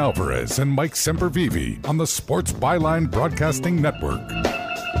Bryan Alvarez and Mike Sempervive on the Sports Byline Broadcasting Network.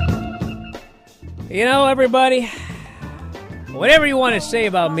 You know, everybody, whatever you want to say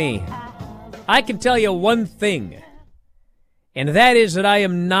about me, I can tell you one thing, and that is that I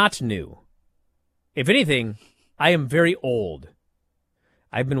am not new. If anything, I am very old.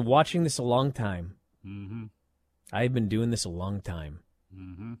 I've been watching this a long time. Mm-hmm. I've been doing this a long time.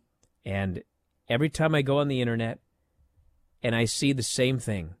 Mm-hmm. And every time I go on the internet and I see the same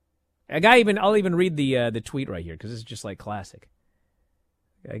thing, I'll even read the tweet right here because it's just like classic.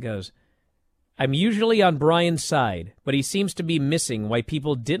 The guy goes, I'm usually on Bryan's side, but he seems to be missing why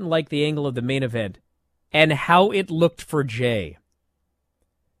people didn't like the angle of the main event and how it looked for Jay.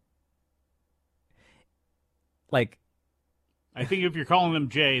 Like, I think if you're calling him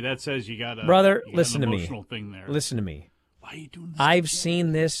Jay, that says you got a brother. Listen to me. Thing there. Listen to me. Why are you doing this? I've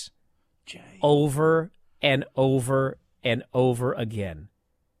seen this over and over and over again.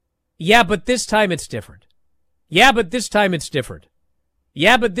 Yeah, but this time it's different. Yeah, but this time it's different.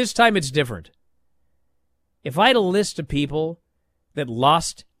 Yeah, but this time it's different. If I had a list of people that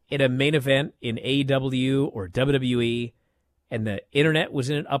lost in a main event in AEW or WWE and the internet was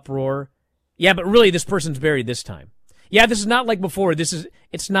in an uproar, yeah, but really this person's buried this time. Yeah, this is not like before.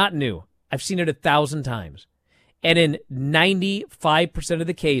 It's not new. I've seen it 1,000 times. And in 95% of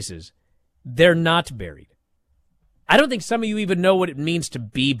the cases, they're not buried. I don't think some of you even know what it means to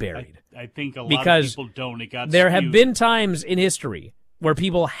be buried. I think a lot of people don't. It got there skewed. have been times in history where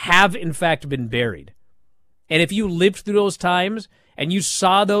people have, in fact, been buried. And if you lived through those times and you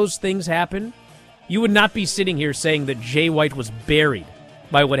saw those things happen, you would not be sitting here saying that Jay White was buried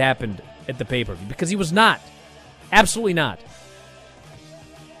by what happened at the pay-per-view, because he was not. Absolutely not.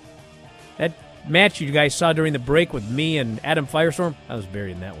 That match you guys saw during the break with me and Adam Firestorm, I was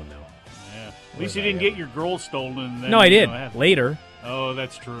buried in that one, though. Yeah. At least you didn't get your girl stolen. No, I did. Later. Oh,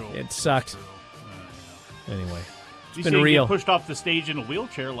 that's true. It sucked. Anyway. It's been real. Get pushed off the stage in a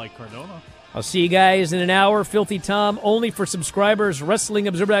wheelchair like Cardona. I'll see you guys in an hour. Filthy Tom, only for subscribers.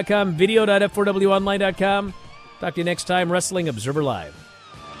 WrestlingObserver.com, video.f4wonline.com. Talk to you next time. Wrestling Observer Live.